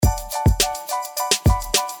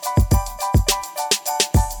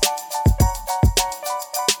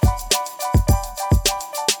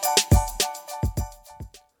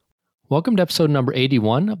Welcome to episode number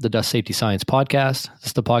 81 of the Dust Safety Science Podcast. This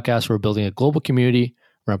is the podcast where we're building a global community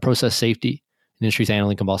around process safety and industries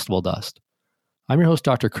handling combustible dust. I'm your host,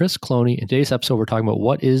 Dr. Chris Cloney. In today's episode, we're talking about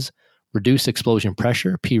what is reduced explosion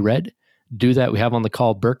pressure, PRED. To do that, we have on the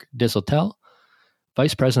call Burke Disseltel,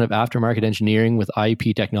 Vice President of Aftermarket Engineering with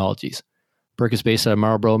IEP Technologies. Burke is based out of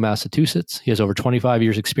Marlborough, Massachusetts. He has over 25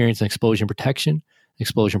 years experience in explosion protection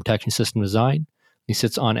system design. He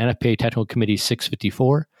sits on NFPA Technical Committee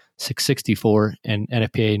 654, 664, and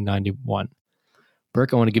NFPA 91.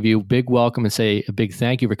 Burke, I want to give you a big welcome and say a big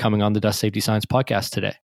thank you for coming on the Dust Safety Science Podcast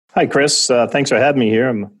today. Hi, Chris. Thanks for having me here.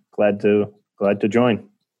 I'm glad to join.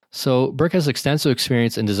 So Burke has extensive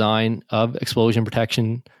experience in design of explosion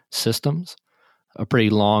protection systems, a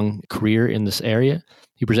pretty long career in this area.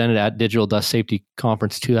 He presented at Digital Dust Safety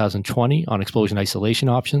Conference 2020 on explosion isolation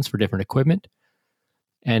options for different equipment.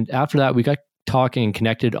 And after that, we got talking and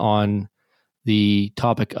connected on the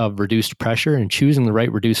topic of reduced pressure and choosing the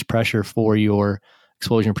right reduced pressure for your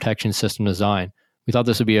explosion protection system design. We thought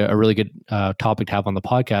this would be a really good topic to have on the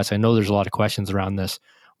podcast. I know there's a lot of questions around this.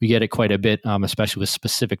 We get it quite a bit, especially with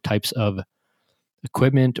specific types of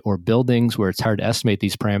equipment or buildings where it's hard to estimate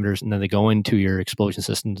these parameters, and then they go into your explosion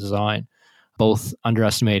system design. Both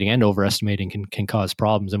underestimating and overestimating can cause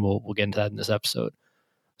problems, and we'll get into that in this episode.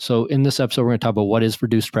 So in this episode, we're going to talk about what is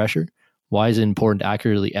reduced pressure, why is it important to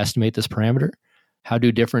accurately estimate this parameter, how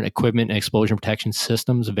do different equipment and explosion protection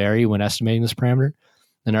systems vary when estimating this parameter,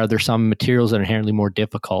 and are there some materials that are inherently more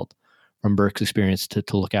difficult from Burke's experience to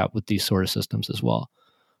look at with these sort of systems as well.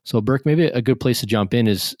 So Burke, maybe a good place to jump in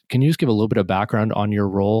is, can you just give a little bit of background on your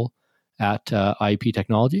role at IEP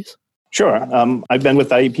Technologies? Sure. I've been with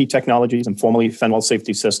IEP Technologies and formerly Fenwell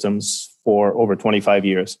Safety Systems for over 25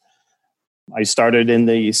 years. I started in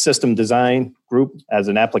the system design group as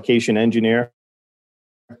an application engineer.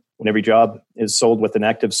 When every job is sold with an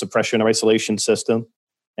active suppression or isolation system,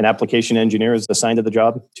 an application engineer is assigned to the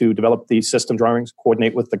job to develop the system drawings,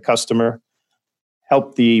 coordinate with the customer,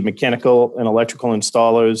 help the mechanical and electrical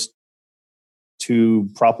installers to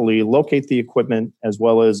properly locate the equipment, as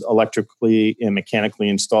well as electrically and mechanically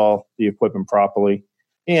install the equipment properly,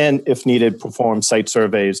 and if needed, perform site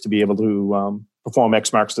surveys to be able to perform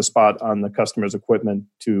X marks the spot on the customer's equipment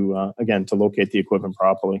to locate the equipment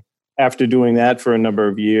properly. After doing that for a number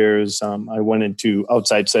of years, I went into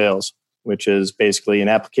outside sales, which is basically an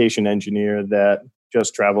application engineer that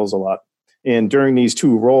just travels a lot. And during these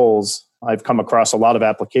two roles, I've come across a lot of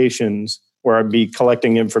applications where I'd be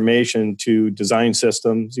collecting information to design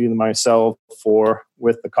systems, either myself or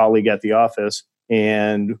with the colleague at the office,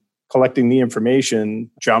 and collecting the information.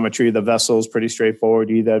 Geometry of the vessel is pretty straightforward.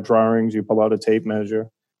 Either drawings, you pull out a tape measure.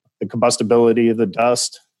 The combustibility of the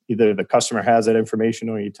dust, either the customer has that information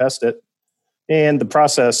or you test it. And the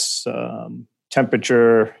process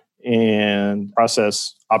temperature and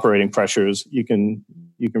process operating pressures you can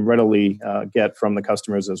readily get from the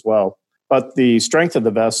customers as well. But the strength of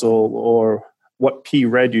the vessel, or what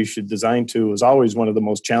PRED you should design to, is always one of the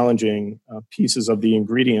most challenging pieces of the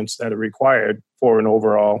ingredients that are required for an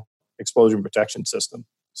overall explosion protection system.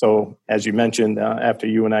 So as you mentioned, after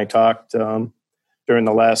you and I talked during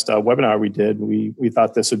the last webinar we did, we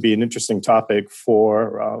thought this would be an interesting topic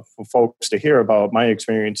for folks to hear about my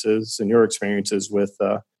experiences and your experiences with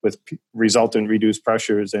resultant reduced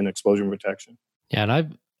pressures and explosion protection. Yeah,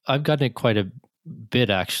 and I've gotten it quite a bit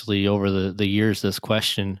actually over the years, this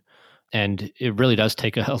question, and it really does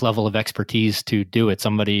take a level of expertise to do it.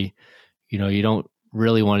 Somebody, you don't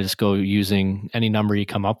really want to just go using any number you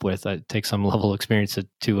come up with. It takes some level of experience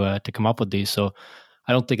to come up with these. So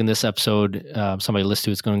I don't think in this episode somebody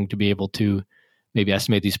listening to is going to be able to maybe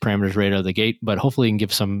estimate these parameters right out of the gate, but hopefully you can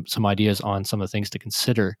give some ideas on some of the things to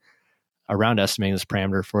consider around estimating this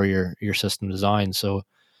parameter for your system design. So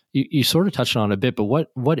you sort of touched on it a bit, but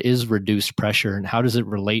what is reduced pressure and how does it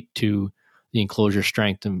relate to the enclosure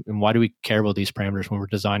strength, and why do we care about these parameters when we're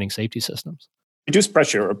designing safety systems? Reduced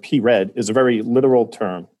pressure, or PRED, is a very literal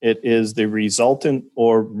term. It is the resultant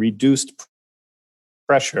or reduced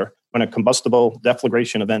pressure when a combustible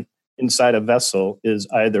deflagration event inside a vessel is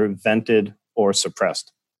either vented or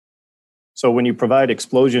suppressed. So when you provide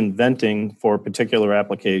explosion venting for a particular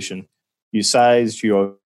application, you size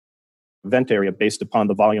your vent area based upon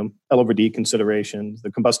the volume, L/D considerations,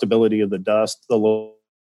 the combustibility of the dust, the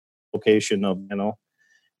location of,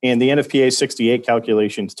 and the NFPA 68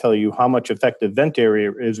 calculations tell you how much effective vent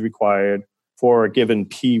area is required for a given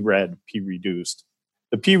PRED, P reduced.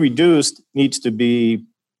 The P reduced needs to be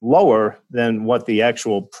lower than what the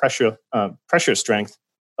actual pressure strength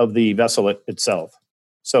of the vessel itself.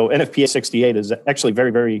 So NFPA 68 is actually very,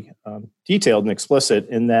 very detailed and explicit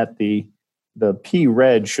in that the the P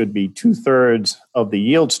red should be 2/3 of the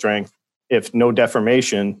yield strength if no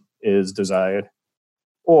deformation is desired,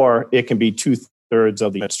 or it can be 2/3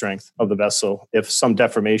 of the strength of the vessel if some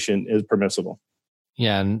deformation is permissible.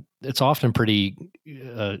 Yeah, and it's often pretty.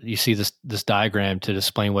 You see this diagram to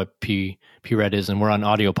explain what P red is, and we're on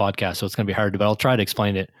audio podcast, so it's going to be hard. But I'll try to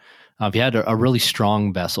explain it. If you had a really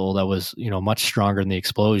strong vessel that was much stronger than the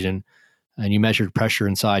explosion, and you measured pressure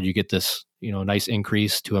inside, you get this nice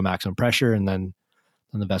increase to a maximum pressure, and then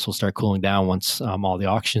the vessel start cooling down once all the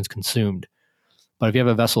oxygen is consumed. But if you have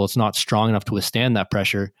a vessel that's not strong enough to withstand that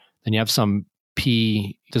pressure, then you have some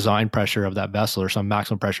P design pressure of that vessel, or some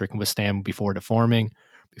maximum pressure it can withstand before deforming,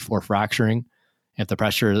 before fracturing. If the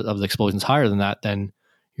pressure of the explosion is higher than that, then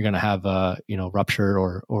you're going to have rupture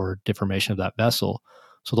or deformation of that vessel.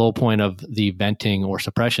 So the whole point of the venting or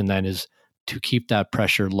suppression then is to keep that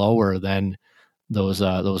pressure lower than those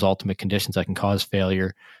ultimate conditions that can cause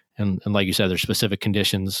failure. And like you said, there's specific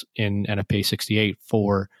conditions in NFPA 68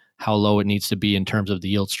 for how low it needs to be in terms of the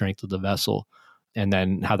yield strength of the vessel, and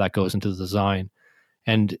then how that goes into the design.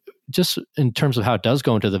 And just in terms of how it does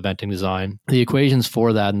go into the venting design, the equations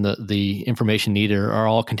for that and the information needed are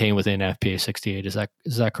all contained within NFPA 68. Is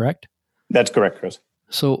that correct? That's correct, Chris.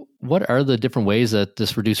 So what are the different ways that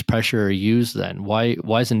this reduced pressure are used then? Why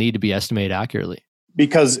does it need to be estimated accurately?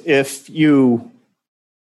 Because if you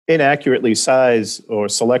inaccurately size or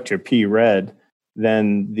select your P red,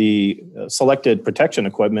 then the selected protection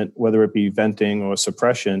equipment, whether it be venting or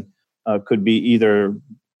suppression, could be either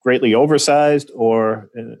greatly oversized or,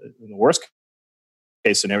 in the worst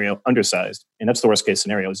case scenario, undersized. And that's the worst case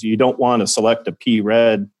scenario. Is you don't want to select a P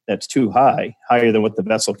red that's too high, higher than what the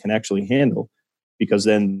vessel can actually handle, because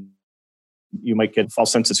then you might get a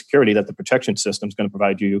false sense of security that the protection system is going to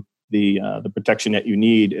provide you the protection that you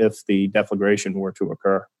need if the deflagration were to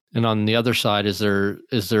occur. And on the other side, is there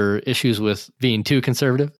issues with being too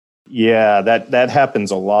conservative? Yeah, that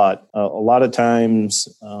happens a lot. A lot of times,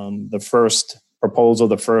 the first proposal,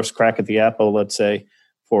 the first crack at the apple, let's say,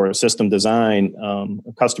 for a system design,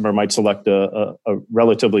 a customer might select a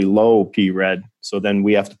relatively low P red. So then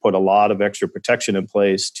we have to put a lot of extra protection in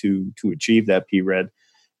place to achieve that P red.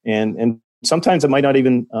 And sometimes it might not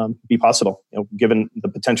even be possible, given the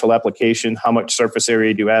potential application. How much surface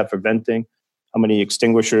area do you have for venting? How many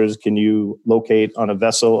extinguishers can you locate on a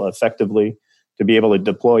vessel effectively to be able to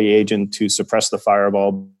deploy agent to suppress the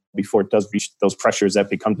fireball before it does reach those pressures that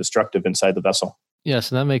become destructive inside the vessel? Yes,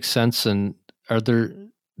 that makes sense. And are there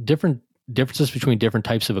differences between different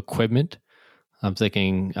types of equipment? I'm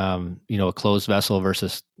thinking, a closed vessel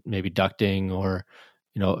versus maybe ducting, or,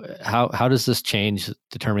 how does this change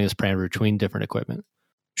determining this parameter between different equipment?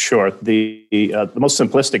 Sure. The most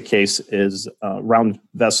simplistic case is round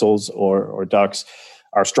vessels or ducts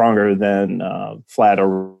are stronger than flat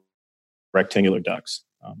or rectangular ducts.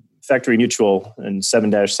 Factory Mutual in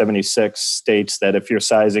 7-76 states that if you're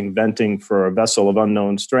sizing venting for a vessel of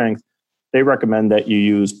unknown strength, they recommend that you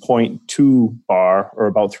use 0.2 bar, or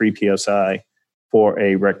about 3 psi, for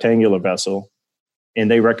a rectangular vessel. And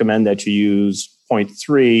they recommend that you use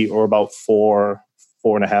 0.3, or about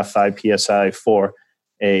 4.5, 5 psi for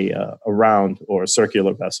a round or a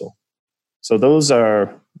circular vessel. So those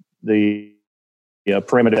are the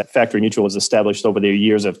parameter that Factory Mutual has established over their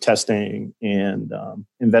years of testing and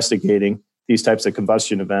investigating these types of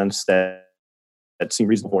combustion events that seem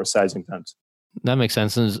reasonable for sizing events. That makes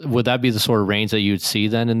sense. And would that be the sort of range that you would see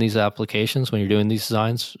then in these applications when you're doing these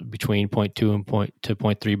designs, between 0.2 and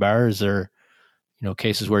 0.3 bar? Is there,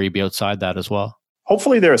 cases where you'd be outside that as well?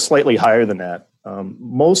 Hopefully they're slightly higher than that.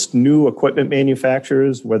 Most new equipment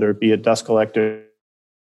manufacturers, whether it be a dust collector,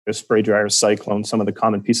 a spray dryer, cyclone, some of the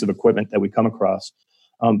common pieces of equipment that we come across,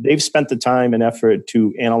 they've spent the time and effort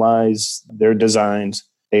to analyze their designs.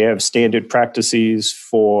 They have standard practices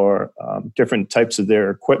for different types of their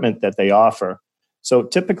equipment that they offer. So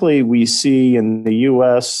typically we see in the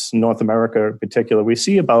US, North America in particular, we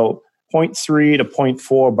see about 0.3 to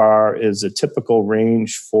 0.4 bar is a typical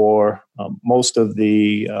range for most of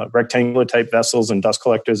the rectangular type vessels and dust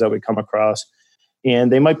collectors that we come across.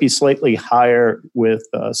 And they might be slightly higher with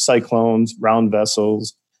cyclones, round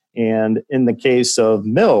vessels. And in the case of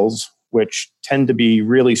mills, which tend to be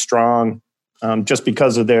really strong just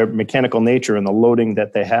because of their mechanical nature and the loading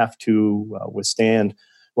that they have to withstand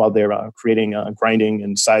while they're creating grinding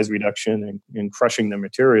and size reduction and crushing their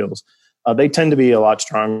materials, they tend to be a lot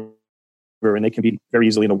stronger. And they can be very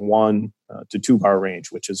easily in a 1 to 2 bar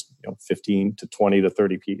range, which is 15 to 20 to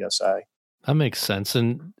 30 psi. That makes sense.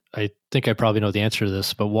 And I think I probably know the answer to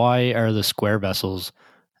this, but why are the square vessels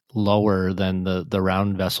lower than the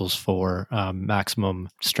round vessels for maximum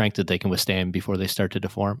strength that they can withstand before they start to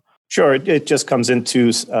deform? Sure, it just comes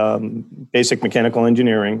into basic mechanical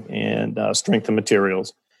engineering and strength of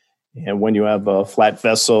materials. And when you have a flat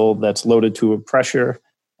vessel that's loaded to a pressure,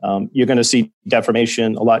 you're going to see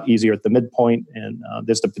deformation a lot easier at the midpoint, and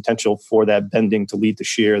there's the potential for that bending to lead to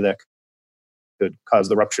shear that could cause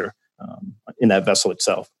the rupture in that vessel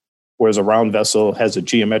itself. Whereas a round vessel has a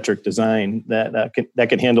geometric design that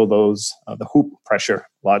can handle those the hoop pressure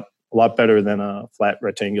a lot better than a flat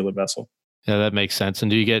rectangular vessel. Yeah, that makes sense. And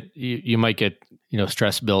do you might get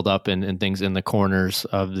stress buildup and things in the corners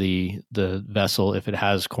of the vessel if it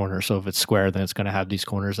has corners. So if it's square, then it's going to have these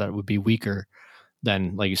corners that would be weaker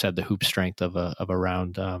than, like you said, the hoop strength of a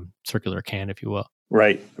round circular can, if you will.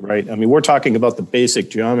 Right. I mean, we're talking about the basic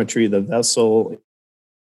geometry of the vessel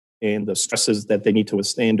and the stresses that they need to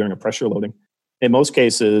withstand during a pressure loading. In most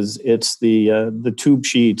cases, it's the tube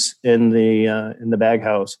sheets in the bag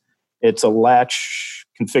house. It's a latch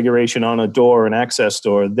configuration on a door, an access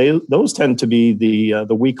door. Those tend to be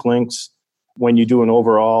the weak links when you do an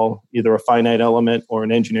overall, either a finite element or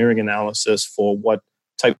an engineering analysis for what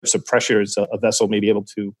types of pressures a vessel may be able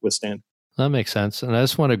to withstand. That makes sense. And I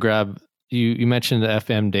just want to grab, you mentioned the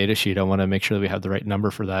FM datasheet. I want to make sure that we have the right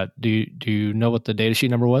number for that. Do you know what the datasheet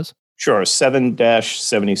number was? Sure,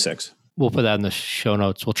 7-76. We'll put that in the show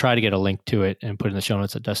notes. We'll try to get a link to it and put it in the show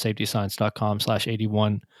notes at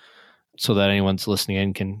dustsafetyscience.com/81 so that anyone's listening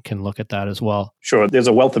in can look at that as well. Sure. There's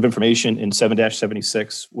a wealth of information in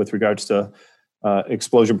 7-76 with regards to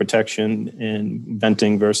explosion protection and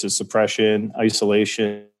venting versus suppression,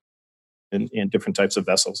 isolation, and different types of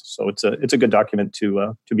vessels. So it's a good document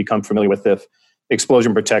to become familiar with if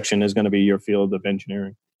explosion protection is going to be your field of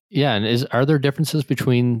engineering. Yeah, and are there differences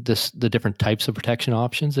between the different types of protection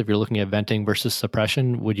options? If you're looking at venting versus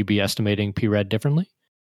suppression, would you be estimating PRED differently?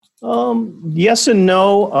 Yes and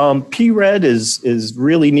no. PRED is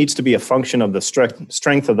really needs to be a function of the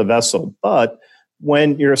strength of the vessel. But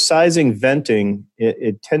when you're sizing venting,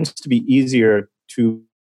 it tends to be easier to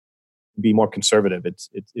be more conservative.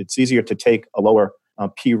 It's easier to take a lower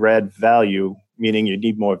PRED value, meaning you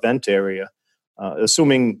need more vent area,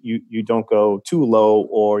 assuming you don't go too low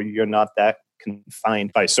or you're not that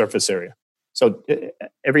confined by surface area. So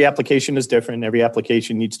every application is different. Every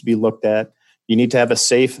application needs to be looked at. You need to have a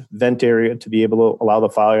safe vent area to be able to allow the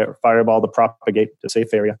fireball to propagate to a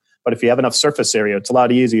safe area. But if you have enough surface area, it's a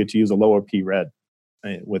lot easier to use a lower PRED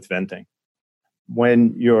with venting.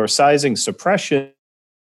 When you're sizing suppression,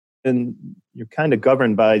 you're kind of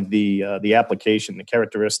governed by the application, the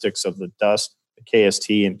characteristics of the dust, the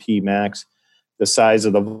KST and Pmax, the size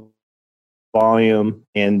of the volume,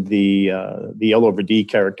 and the L/D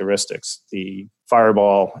characteristics. The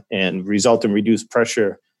fireball and resultant reduced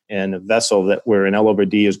pressure and a vessel that where an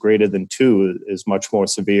L/D is greater than 2 is much more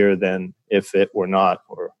severe than if it were not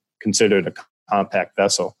or considered a compact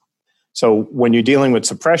vessel. So when you're dealing with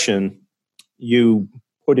suppression, you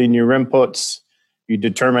put in your inputs, you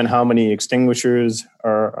determine how many extinguishers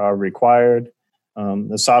are required.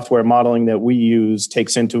 The software modeling that we use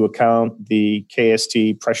takes into account the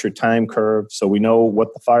KST pressure time curve, so we know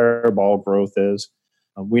what the fireball growth is.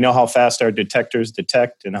 We know how fast our detectors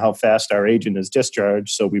detect and how fast our agent is discharged,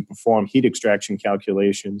 so we perform heat extraction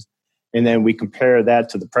calculations, and then we compare that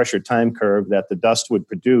to the pressure time curve that the dust would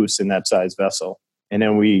produce in that size vessel. And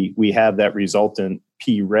then we have that resultant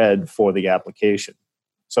PRED for the application.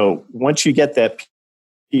 So once you get that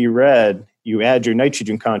PRED, you add your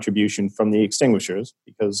nitrogen contribution from the extinguishers,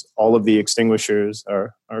 because all of the extinguishers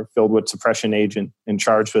are filled with suppression agent and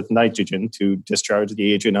charged with nitrogen to discharge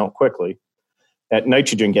the agent out quickly. That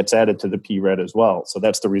nitrogen gets added to the PRED as well. So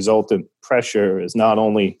that's the resultant pressure is not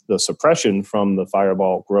only the suppression from the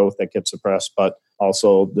fireball growth that gets suppressed, but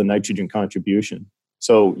also the nitrogen contribution.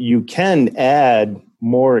 So you can add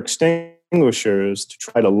more extinguishers to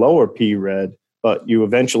try to lower PRED, but you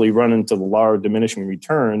eventually run into the law of diminishing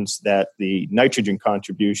returns that the nitrogen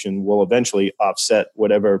contribution will eventually offset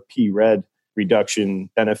whatever PRED reduction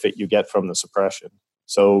benefit you get from the suppression.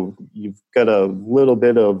 So you've got a little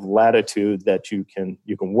bit of latitude that you can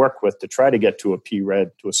work with to try to get to a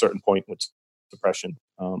PRED to a certain point with suppression.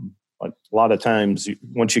 But a lot of times,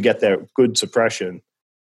 once you get that good suppression,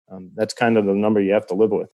 that's kind of the number you have to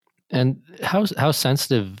live with. And how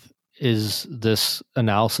sensitive is this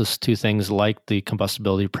analysis to things like the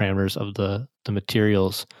combustibility parameters of the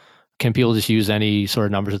materials? Can people just use any sort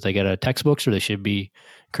of numbers that they get out of textbooks, or they should be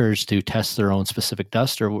encouraged to test their own specific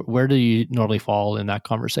dust? Or where do you normally fall in that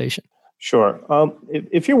conversation? Sure.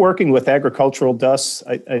 If you're working with agricultural dusts,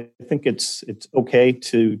 I think it's okay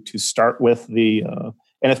to start with the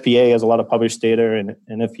NFPA has a lot of published data, and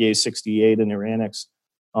NFPA 68 in their annex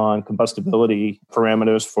on combustibility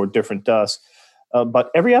parameters for different dusts. But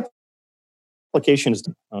every application is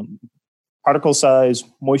particle size,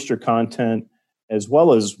 moisture content, as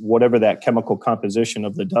well as whatever that chemical composition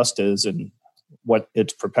of the dust is and what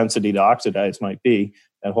its propensity to oxidize might be,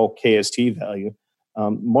 that whole KST value.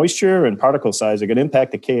 Moisture and particle size are going to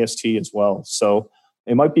impact the KST as well. So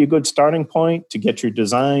it might be a good starting point to get your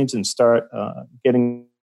designs and start getting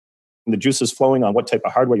the juices flowing on what type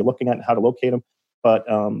of hardware you're looking at and how to locate them. But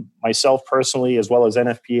myself personally, as well as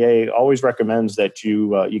NFPA, always recommends that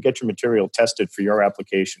you get your material tested for your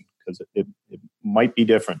application, because it might be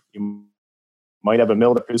different. You might have a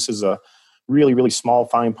mill that produces a really, really small,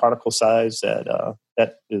 fine particle size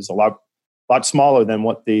that is a lot smaller than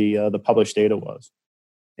what the published data was.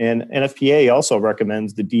 And NFPA also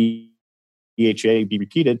recommends the DHA be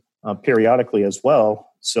repeated periodically as well.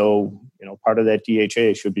 So, part of that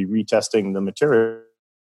DHA should be retesting the material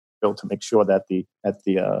to make sure that the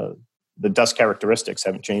dust characteristics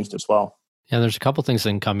haven't changed as well. Yeah, there's a couple things that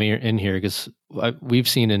can come in here, because we've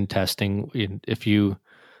seen in testing, if you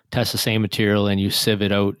test the same material and you sieve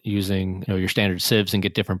it out using your standard sieves and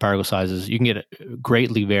get different particle sizes, you can get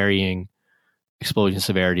greatly varying explosion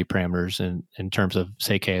severity parameters in terms of,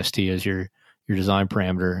 say, KST as your design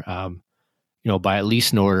parameter, by at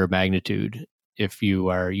least an order of magnitude if you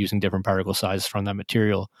are using different particle sizes from that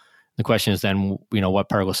material. The question is then, what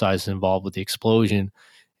particle size is involved with the explosion.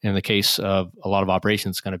 In the case of a lot of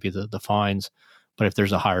operations, it's going to be the fines. But if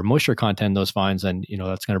there's a higher moisture content in those fines, then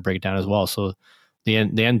that's going to break it down as well. So the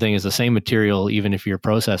end thing is the same material, even if you're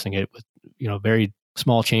processing it with very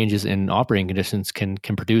small changes in operating conditions, can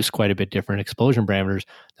produce quite a bit different explosion parameters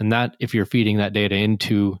than that if you're feeding that data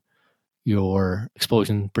into your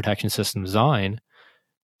explosion protection system design,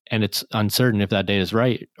 and it's uncertain if that data is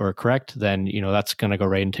right or correct, then that's going to go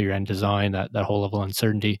right into your end design, that whole level of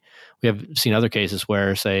uncertainty. We have seen other cases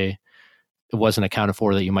where, say, it wasn't accounted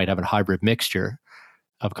for that you might have a hybrid mixture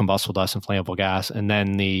of combustible dust and flammable gas, and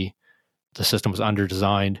then the system was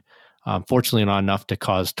under-designed, fortunately not enough to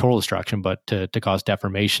cause total destruction, but to cause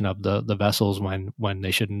deformation of the vessels when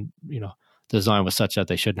they shouldn't, the design was such that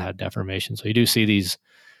they shouldn't have deformation. So you do see these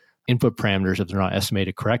input parameters, if they're not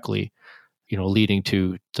estimated correctly, leading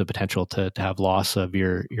to the potential to have loss of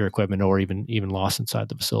your equipment, or even loss inside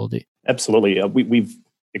the facility. Absolutely. We've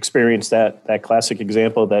experienced that classic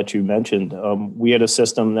example that you mentioned. We had a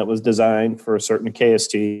system that was designed for a certain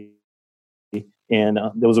KST, and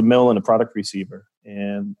there was a mill and a product receiver.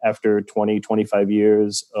 And after 20, 25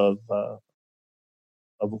 years of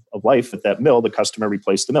life at that mill, the customer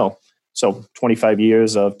replaced the mill. So 25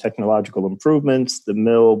 years of technological improvements, the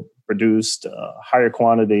mill produced a higher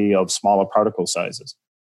quantity of smaller particle sizes.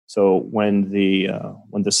 So when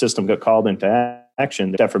the system got called into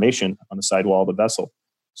action, deformation on the sidewall of the vessel.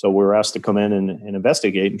 So we were asked to come in and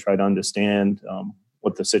investigate and try to understand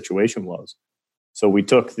what the situation was. So we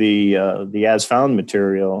took the as-found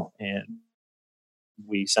material and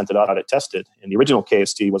we sent it out to test it. And the original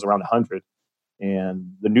KST was around 100.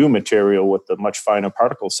 And the new material with the much finer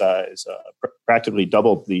particle size practically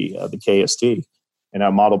doubled the KST. And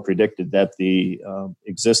our model predicted that the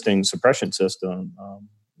existing suppression system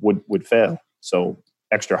would fail. So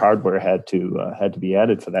extra hardware had to be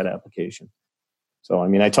added for that application. So,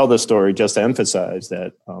 I tell this story just to emphasize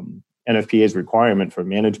that NFPA's requirement for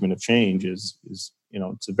management of change is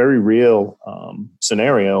it's a very real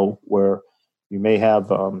scenario where you may have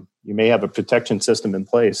a protection system in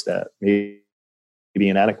place that may be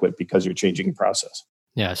inadequate because you're changing your process.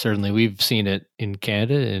 Yeah, certainly. We've seen it in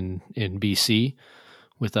Canada, in BC,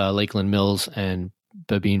 with Lakeland Mills and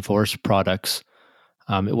Babine Forest products.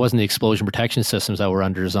 It wasn't the explosion protection systems that were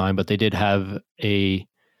under design, but they did have a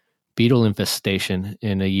beetle infestation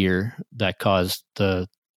in a year that caused the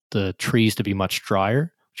trees to be much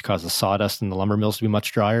drier, which caused the sawdust in the lumber mills to be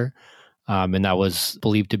much drier. And that was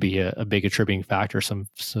believed to be a big attributing factor. Some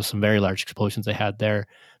very large explosions they had there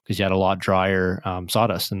because you had a lot drier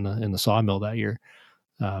sawdust in the sawmill that year.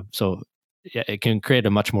 So yeah, it can create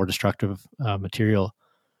a much more destructive material.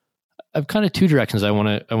 I've kind of two directions I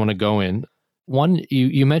want to go in. One,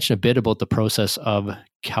 you mentioned a bit about the process of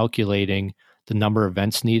calculating the number of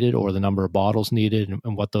vents needed or the number of bottles needed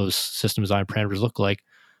and what those system design parameters look like.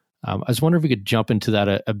 I was wondering if we could jump into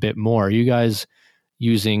that a bit more. Are you guys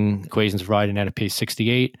using equations provided in NFPA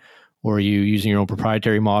 68, or are you using your own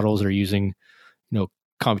proprietary models, or using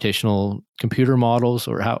computational computer models,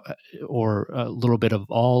 or a little bit of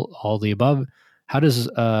all the above? How does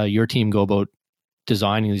your team go about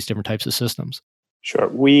designing these different types of systems? Sure.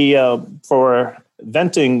 We for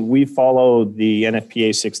venting, we follow the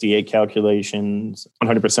NFPA 68 calculations,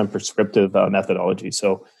 100% prescriptive methodology.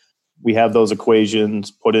 So we have those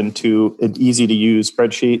equations put into an easy to use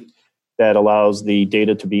spreadsheet that allows the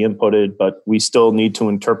data to be inputted, but we still need to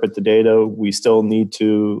interpret the data. We still need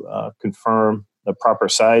to confirm the proper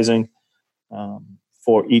sizing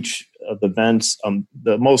for each of the vents.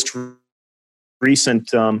 The most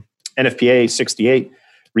recent NFPA 68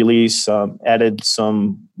 release added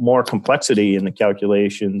some more complexity in the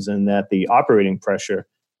calculations, in that the operating pressure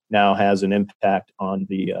now has an impact on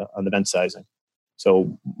the vent sizing.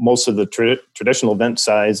 So most of the traditional vent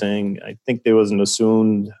sizing, I think there was an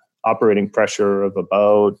assumed operating pressure of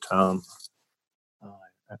about, I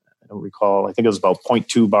don't recall, I think it was about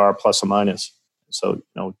 0.2 bar plus or minus. So,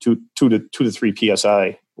 2 to 3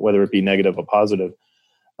 PSI, whether it be negative or positive.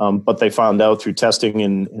 But they found out through testing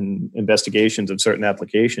and investigations of certain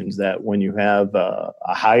applications that when you have a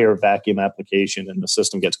higher vacuum application and the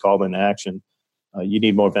system gets called into action, you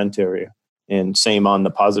need more vent area. And same on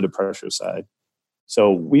the positive pressure side.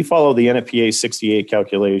 So we follow the NFPA 68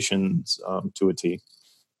 calculations to a T.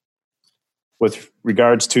 With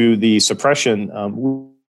regards to the suppression,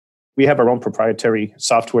 we have our own proprietary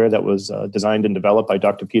software that was designed and developed by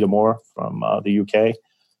Dr. Peter Moore from the UK.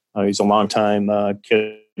 He's a longtime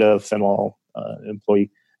Kidde Fenwal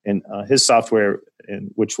employee, and his software,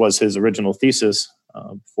 which was his original thesis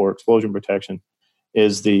for explosion protection,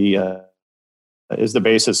 is the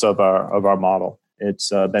basis of our model. It's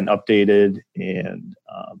been updated and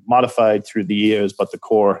modified through the years, but the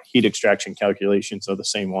core heat extraction calculations are the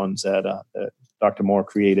same ones that Dr. Moore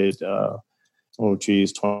created, 20,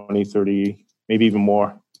 30, maybe even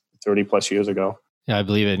more, 30 plus years ago. Yeah, I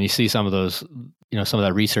believe it. And you see some of those, some of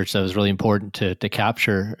that research that was really important to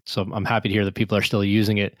capture. So I'm happy to hear that people are still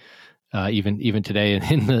using it, even today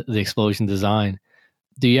in the explosion design.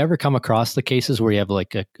 Do you ever come across the cases where you have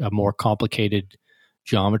like a more complicated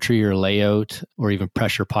geometry or layout, or even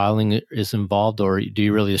pressure piling is involved, or do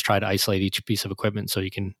you really just try to isolate each piece of equipment so you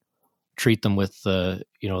can treat them with the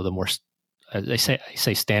more, I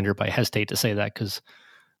say standard, but I hesitate to say that because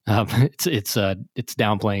it's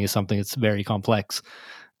downplaying something that's very complex.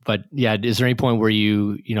 But yeah, is there any point where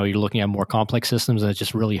you're looking at more complex systems and it's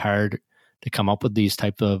just really hard to come up with these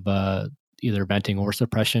type of either venting or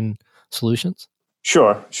suppression solutions?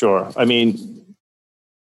 Sure. I mean,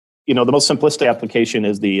 the most simplistic application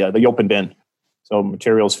is the open bin. So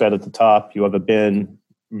materials fed at the top. You have a bin.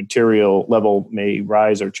 Material level may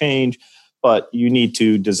rise or change, but you need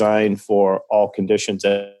to design for all conditions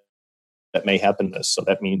that may happen to this. So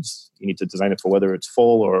that means you need to design it for whether it's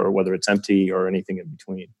full or whether it's empty or anything in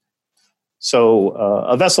between. So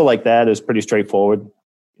a vessel like that is pretty straightforward.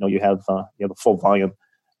 You have a full volume.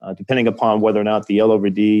 Depending upon whether or not the L over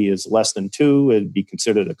D is less than 2, it'd be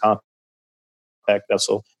considered a compact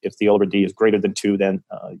vessel. If the L over D is greater than 2, then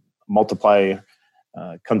multiplier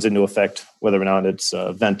comes into effect, whether or not it's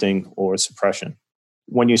venting or suppression.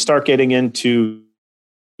 When you start getting into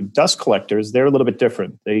dust collectors, they're a little bit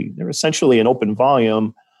different. They're essentially an open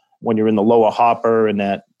volume when you're in the lower hopper, and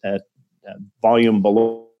that volume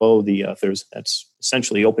below that's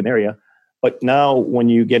essentially open area. But now when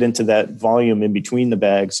you get into that volume in between the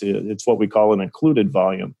bags, it's what we call an included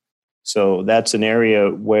volume. So that's an area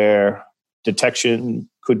where detection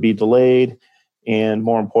could be delayed, and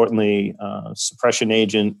more importantly, suppression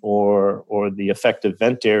agent or the effective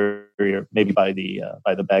vent area, maybe by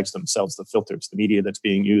the bags themselves, the filters, the media that's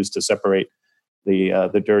being used to separate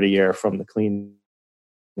the dirty air from the clean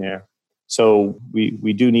air. So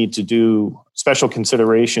we do need to do special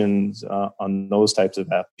considerations on those types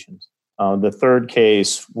of applications. The third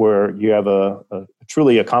case, where you have a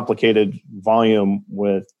truly complicated volume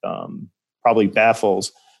with probably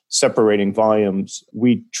baffles separating volumes,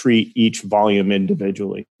 we treat each volume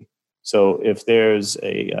individually. So if there's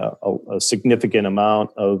a significant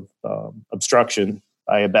amount of obstruction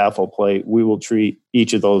by a baffle plate, we will treat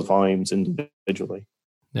each of those volumes individually.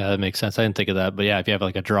 Yeah, that makes sense. I didn't think of that. But yeah, if you have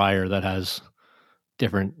like a dryer that has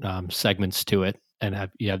different segments to it and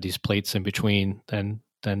you have these plates in between,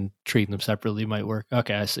 then treating them separately might work.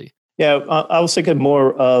 Okay, I see. Yeah, I was thinking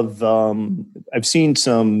more of, I've seen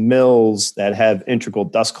some mills that have integral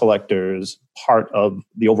dust collectors part of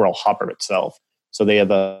the overall hopper itself. So they have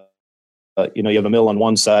you have a mill on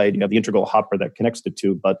one side, you have the integral hopper that connects the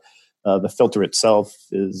two, but the filter itself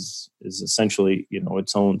is essentially,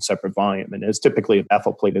 its own separate volume. And there's typically a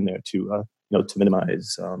baffle plate in there to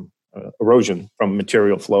minimize erosion from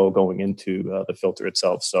material flow going into the filter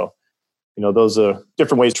itself. So, those are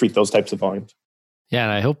different ways to treat those types of volumes. Yeah,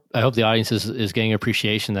 and I hope the audience is getting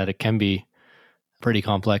appreciation that it can be pretty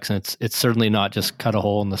complex, and it's certainly not just cut a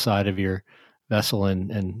hole in the side of your vessel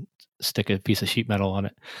and stick a piece of sheet metal on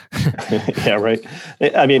it. Yeah, right.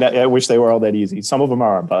 I mean, I wish they were all that easy. Some of them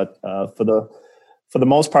are, but for For the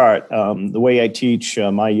most part, the way I teach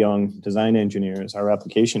my young design engineers, our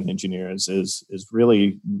application engineers, is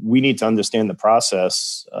really we need to understand the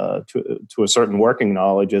process to a certain working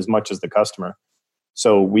knowledge as much as the customer,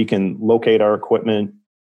 so we can locate our equipment,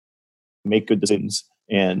 make good decisions,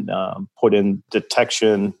 and put in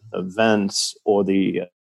detection events or the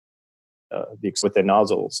with their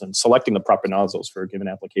nozzles, and selecting the proper nozzles for a given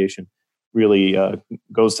application really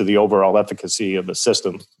goes to the overall efficacy of the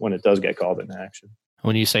system when it does get called into action.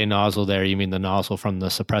 When you say nozzle there, you mean the nozzle from the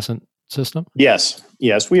suppressant system? Yes.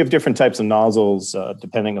 We have different types of nozzles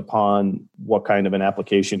depending upon what kind of an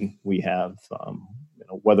application we have,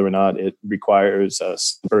 whether or not it requires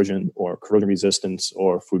submersion or corrosion resistance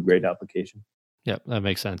or food grade application. Yeah, that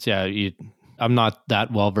makes sense. Yeah, I'm not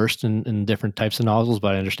that well versed in different types of nozzles,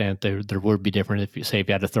 but I understand there would be different if you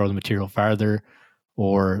had to throw the material farther,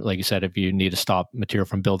 or like you said, if you need to stop material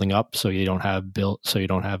from building up, so you can have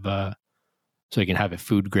it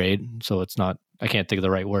food grade. So it's not, I can't think of the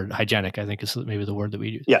right word. Hygienic, I think, is maybe the word that we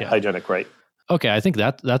use. Yeah, hygienic, right. Okay, I think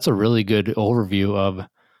that's a really good overview of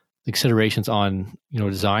the considerations on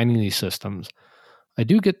designing these systems. I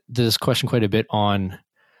do get this question quite a bit on,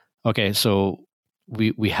 okay, so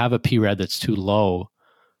we have a PRED that's too low.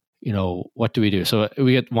 What do we do? So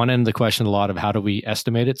we get one end of the question a lot of how do we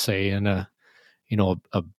estimate it, say in a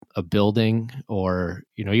building, or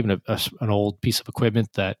even an old piece of equipment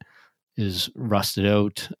that is rusted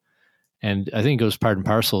out. And I think it goes part and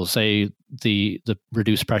parcel. Say the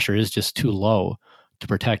reduced pressure is just too low to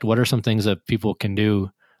protect. What are some things that people can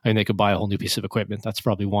do? I mean, they could buy a whole new piece of equipment. That's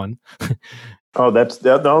probably one.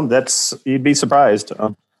 That's you'd be surprised.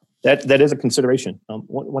 That is a consideration.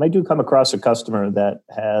 When I do come across a customer that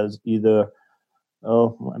has either,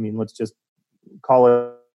 let's just call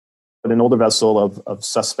it an older vessel of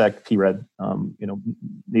suspect PRED.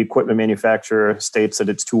 The equipment manufacturer states that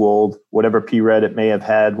it's too old. Whatever PRED it may have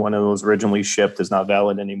had when it was originally shipped is not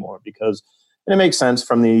valid anymore, and it makes sense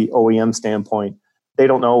from the OEM standpoint. They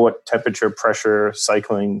don't know what temperature, pressure,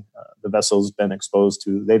 cycling the vessel's been exposed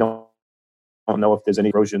to. They don't know if there's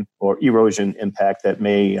any erosion impact that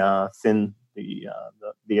may thin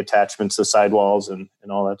the attachments, the sidewalls, and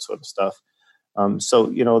all that sort of stuff.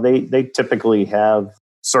 They typically have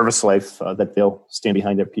service life that they'll stand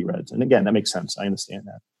behind their PREDs. And again, that makes sense. I understand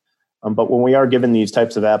that. But when we are given these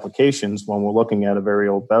types of applications, when we're looking at a very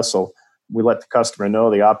old vessel, we let the customer know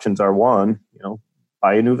the options are: one,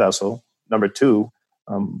 buy a new vessel. Number two,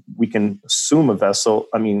 we can assume a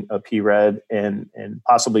PRED, and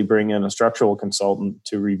possibly bring in a structural consultant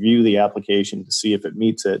to review the application to see if it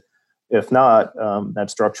meets it. If not,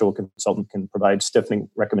 that structural consultant can provide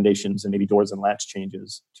stiffening recommendations and maybe doors and latch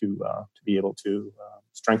changes to be able to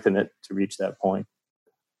strengthen it to reach that point.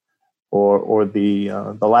 Or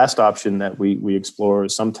the last option that we explore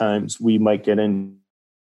is sometimes we might get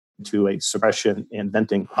into a suppression and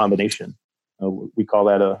venting combination. We call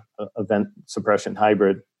that a vent suppression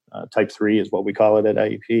hybrid. Type 3 is what we call it at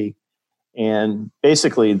IEP. And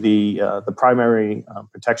basically, the primary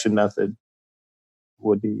protection method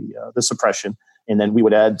would be the suppression, and then we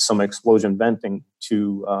would add some explosion venting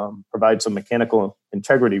to provide some mechanical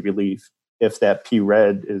integrity relief if that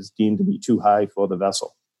PRED is deemed to be too high for the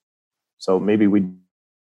vessel. So maybe we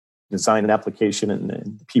design an application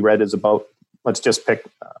and the PRED is about, let's just pick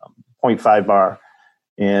 0.5 bar,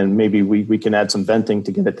 and maybe we can add some venting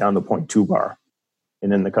to get it down to 0.2 bar.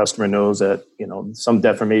 And then the customer knows that some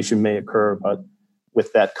deformation may occur, but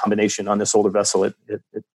with that combination on this older vessel, it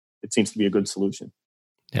seems to be a good solution.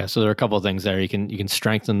 Yeah, so there are a couple of things there. You can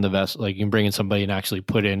strengthen the vessel, like you can bring in somebody and actually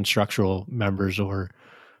put in structural members or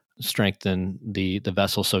strengthen the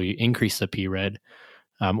vessel, so you increase the PRED,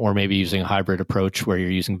 or maybe using a hybrid approach where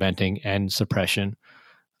you're using venting and suppression.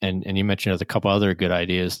 And you mentioned there's a couple other good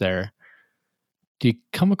ideas there. Do you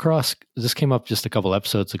come across, this came up just a couple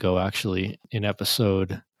episodes ago, actually, in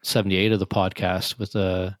episode 78 of the podcast with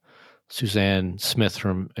Suzanne Smith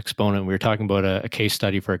from Exponent. We were talking about a case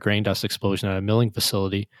study for a grain dust explosion at a milling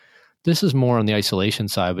facility. This is more on the isolation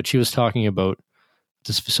side, but she was talking about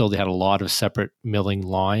this facility had a lot of separate milling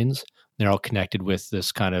lines. They're all connected with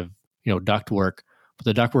this kind of, ductwork, but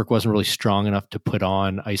the ductwork wasn't really strong enough to put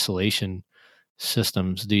on isolation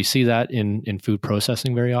systems. Do you see that in food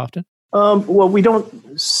processing very often? Well, we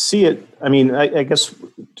don't see it. I guess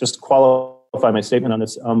just to qualify my statement on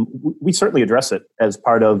this, we certainly address it as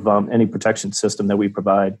part of any protection system that we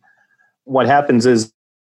provide. What happens is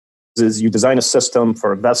you design a system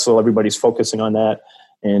for a vessel, everybody's focusing on that,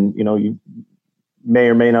 and you may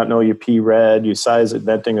or may not know your PRED, you size it,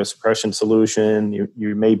 venting or suppression solution,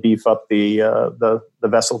 you may beef up the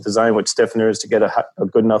vessel design with stiffeners to get a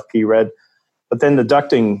good enough PRED, but then the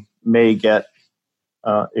ducting may get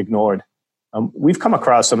ignored. We've come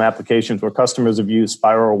across some applications where customers have used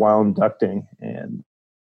spiral wound ducting, and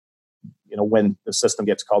when the system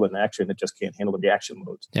gets called into action, it just can't handle the reaction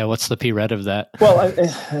loads. Yeah, what's the P-RED of that? Well,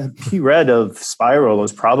 P-RED of spiral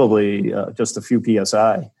is probably just a few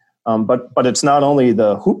PSI. But it's not only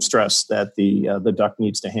the hoop stress that the duct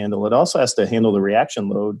needs to handle; it also has to handle the reaction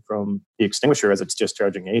load from the extinguisher as its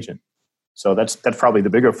discharging agent. So that's probably the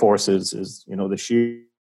bigger force is the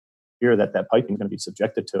shear that piping is going to be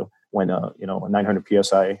subjected to when a 900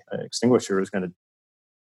 psi extinguisher is going to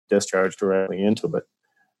discharge directly into it.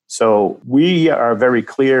 So we are very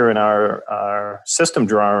clear in our system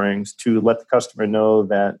drawings to let the customer know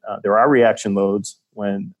that there are reaction loads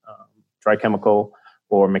when dry chemical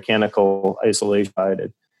or mechanical isolation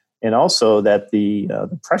provided, and also that the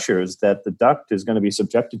pressures that the duct is going to be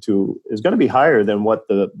subjected to is going to be higher than what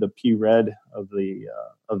the P-RED of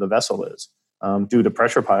the vessel is due to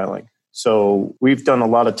pressure piling. So we've done a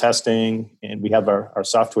lot of testing, and we have our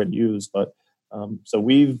software used, but so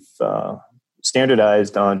we've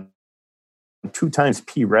standardized on 2 times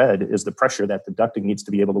P-RED is the pressure that the ducting needs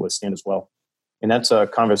to be able to withstand as well. And that's a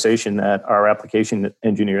conversation that our application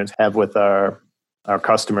engineers have with our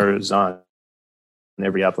customers on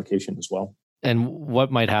every application as well. And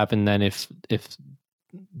what might happen then if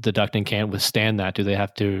the ducting can't withstand that? Do they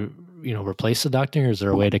have to replace the ducting, or is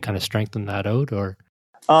there a way to kind of strengthen that out? Or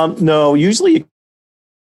no, usually it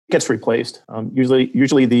gets replaced.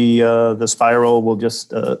 Usually the spiral will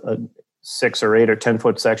just a 6 or 8 or 10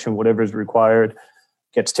 foot section, whatever is required,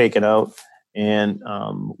 gets taken out, and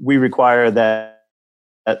we require that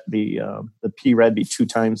the P-RED be 2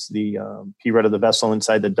 times the P-RED of the vessel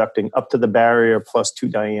inside the ducting up to the barrier plus 2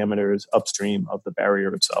 diameters upstream of the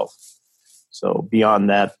barrier itself. So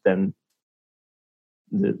beyond that, then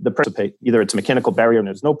the pressure, either it's a mechanical barrier and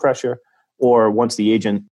there's no pressure, or once the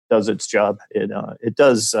agent does its job, it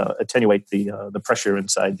does attenuate the pressure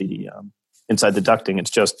inside the ducting.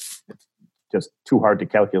 It's just too hard to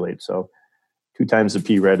calculate. So 2 times the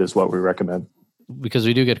P-RED is what we recommend. Because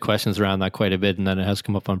we do get questions around that quite a bit, and then it has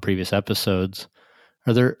come up on previous episodes.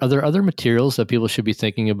 Are there other materials that people should be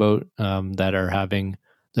thinking about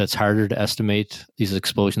that's harder to estimate these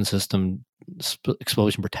explosion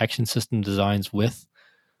protection system designs with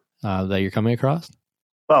that you're coming across?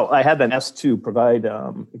 Well, I have been asked to provide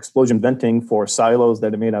explosion venting for silos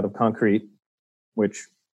that are made out of concrete, which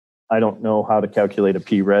I don't know how to calculate a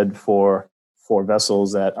P-RED for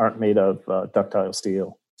vessels that aren't made of ductile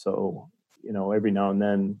steel. So every now and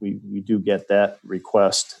then we do get that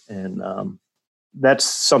request, and that's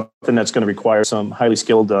something that's going to require some highly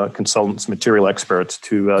skilled consultants, material experts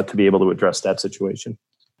to be able to address that situation.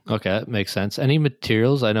 Okay, that makes sense. Any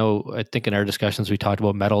materials? I think in our discussions we talked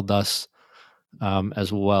about metal dust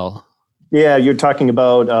as well. Yeah, you're talking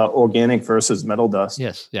about organic versus metal dust.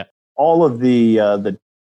 Yes, yeah. All of the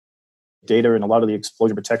data and a lot of the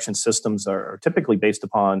explosion protection systems are typically based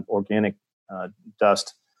upon organic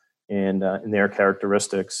dust and their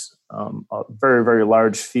characteristics. A very, very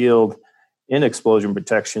large field in explosion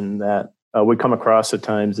protection that we come across at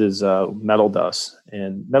times is metal dust.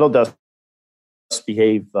 And metal dust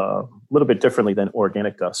behave a little bit differently than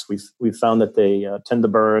organic dust. We've found that they tend to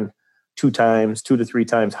burn 2 to 3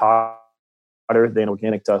 times hotter than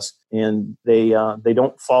organic dust, and they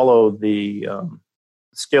don't follow the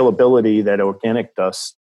scalability that organic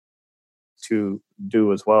dust to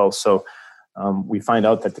do as well. So we find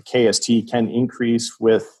out that the KST can increase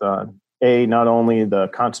with not only the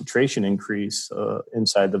concentration increase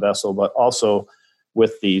inside the vessel, but also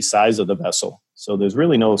with the size of the vessel. So there's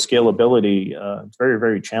really no scalability. It's very,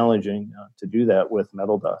 very challenging to do that with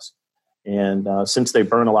metal dust. And since they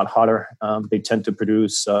burn a lot hotter, they tend to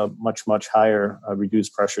produce much, much higher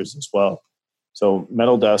reduced pressures as well. So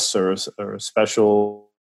metal dusts are a special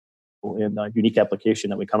and unique application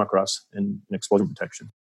that we come across in explosion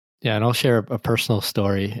protection. Yeah, and I'll share a personal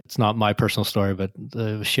story. It's not my personal story, but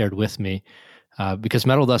it was shared with me because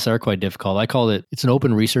metal dusts are quite difficult. It's an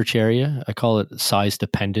open research area. I call it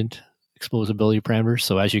size-dependent explosibility parameters.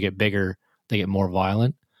 So as you get bigger, they get more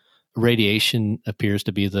violent. Radiation appears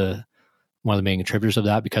to be one of the main contributors of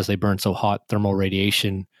that because they burn so hot. Thermal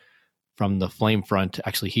radiation from the flame front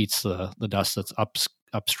actually heats the dust that's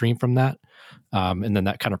upstream from that. And then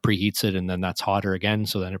that kind of preheats it, and then that's hotter again.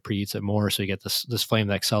 So then it preheats it more. So you get this flame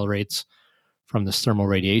that accelerates from this thermal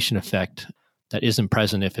radiation effect that isn't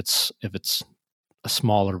present if it's a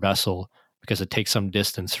smaller vessel, because it takes some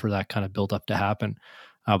distance for that kind of buildup to happen.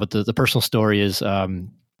 But the personal story is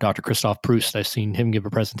Dr. Christoph Proust. I've seen him give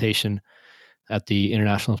a presentation at the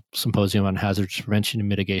International Symposium on Hazards Prevention and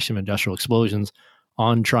Mitigation of Industrial Explosions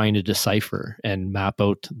on trying to decipher and map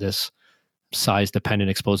out this size-dependent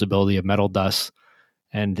explosibility of metal dust.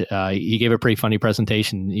 And he gave a pretty funny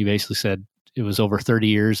presentation. He basically said it was over 30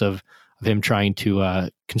 years of him trying to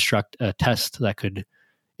construct a test that could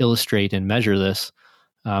illustrate and measure this.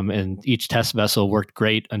 And each test vessel worked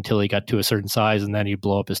great until he got to a certain size, and then he'd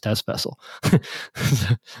blow up his test vessel.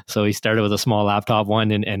 So he started with a small laptop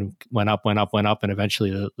one and went up, and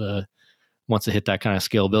eventually the once it hit that kind of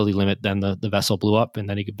scalability limit, then the vessel blew up, and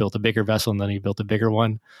then he built a bigger vessel, and then he built a bigger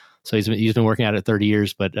one. So he's been working at it 30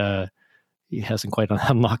 years, but he hasn't quite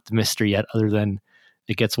unlocked the mystery yet, other than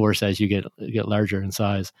it gets worse as you get larger in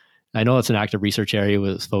size. I know it's an active research area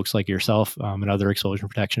with folks like yourself and other explosion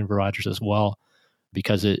protection providers as well,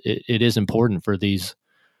 because it is important for these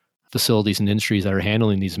facilities and industries that are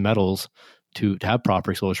handling these metals to have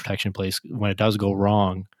proper explosion protection in place. When it does go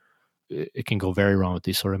wrong, it can go very wrong with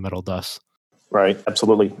these sort of metal dusts. Right,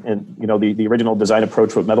 absolutely. And the original design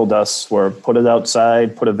approach with metal dusts were put it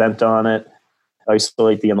outside, put a vent on it,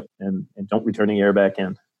 isolate the inlet, and don't return the air back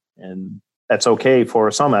in. And that's okay for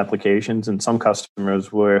some applications and some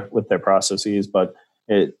customers with their processes, but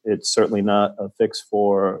it's certainly not a fix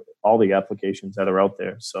for all the applications that are out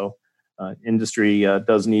there. So industry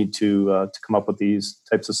does need to come up with these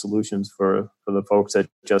types of solutions for the folks that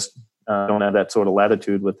just don't have that sort of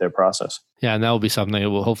latitude with their process. Yeah, and that will be something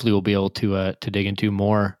that hopefully we'll be able to dig into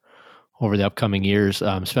more over the upcoming years,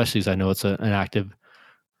 especially as I know it's an active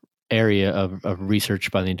area of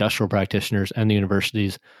research by the industrial practitioners and the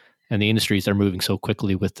universities, and the industries are moving so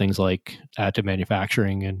quickly with things like additive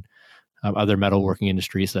manufacturing and other metalworking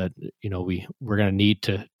industries that we're going to need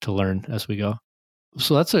to learn as we go.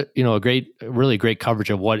 So that's a really great coverage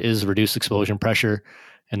of what is reduced explosion pressure,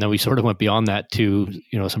 and then we sort of went beyond that to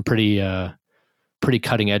some pretty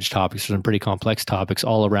cutting edge topics, some pretty complex topics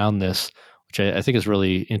all around this, which I think is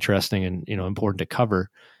really interesting and important to cover.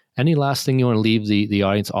 Any last thing you want to leave the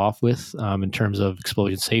audience off with in terms of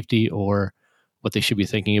explosion safety, or what they should be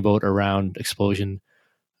thinking about around explosion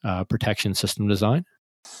protection system design?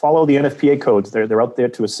 Follow the NFPA codes. They're out there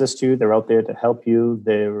to assist you. They're out there to help you.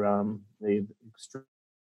 They're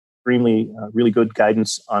extremely really good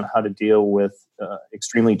guidance on how to deal with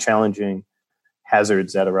extremely challenging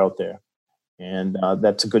hazards that are out there. And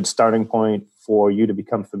that's a good starting point for you to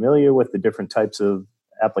become familiar with the different types of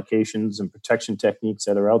applications and protection techniques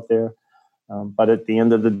that are out there. But at the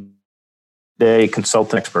end of the day,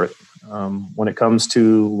 consult an expert. When it comes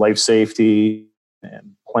to life safety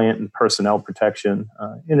and plant and personnel protection,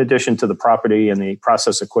 in addition to the property and the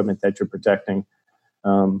process equipment that you're protecting,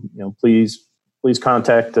 please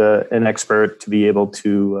contact an expert to be able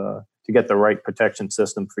to get the right protection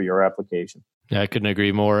system for your application. Yeah, I couldn't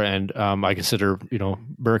agree more. And I consider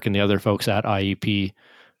Burke and the other folks at IEP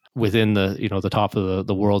within the top of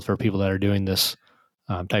the world for people that are doing this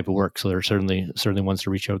type of work. So they're certainly ones to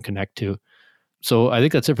reach out and connect to. So I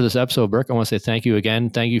think that's it for this episode, Burke. I want to say thank you again.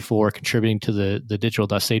 Thank you for contributing to the Digital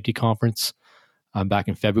Dust Safety Conference back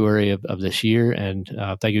in February of this year. And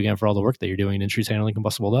thank you again for all the work that you're doing in industries handling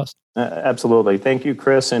combustible dust. Absolutely. Thank you,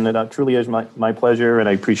 Chris. And it truly is my pleasure. And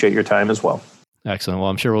I appreciate your time as well. Excellent. Well,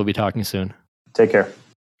 I'm sure we'll be talking soon. Take care.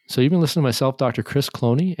 So you've been listening to myself, Dr. Chris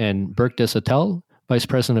Cloney, and Burke Desautels, Vice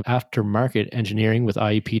President of Aftermarket Engineering with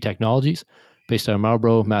IEP Technologies, based out of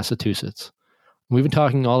Marlborough, Massachusetts. We've been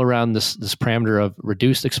talking all around this parameter of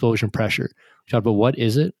reduced explosion pressure. We talked about what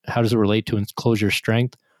is it, how does it relate to enclosure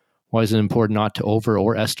strength, why is it important not to over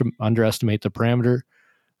or underestimate the parameter.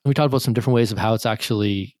 And we talked about some different ways of how it's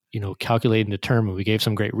actually calculated and determined. We gave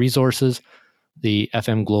some great resources, the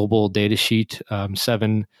FM Global data sheet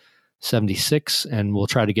 776, and we'll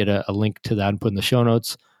try to get a link to that and put in the show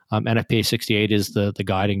notes. NFPA 68 is the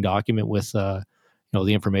guiding document with the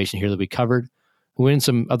information here that we covered. We went in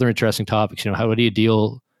some other interesting topics. How do you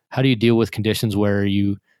deal with conditions where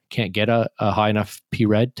you can't get a high enough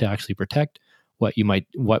PRED to actually protect? What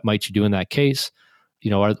might you do in that case?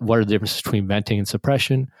 What are the differences between venting and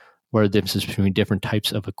suppression? What are the differences between different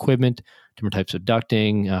types of equipment, different types of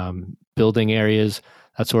ducting, building areas,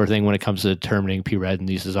 that sort of thing when it comes to determining PRED and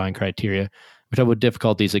these design criteria? We talk about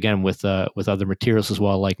difficulties again with other materials as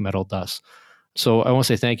well, like metal dust. So I want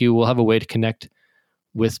to say thank you. We'll have a way to connect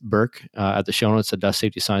with Burke at the show notes at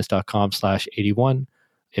dustsafetyscience.com/81.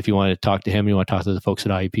 If you want to talk to him, you want to talk to the folks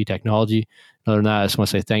at IEP Technology. Other than that, I just want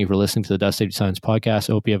to say thank you for listening to the Dust Safety Science podcast.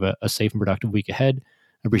 I hope you have a safe and productive week ahead.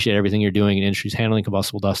 I appreciate everything you're doing in industries handling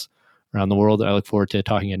combustible dust around the world. I look forward to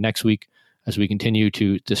talking again next week as we continue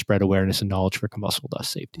to spread awareness and knowledge for combustible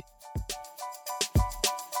dust safety.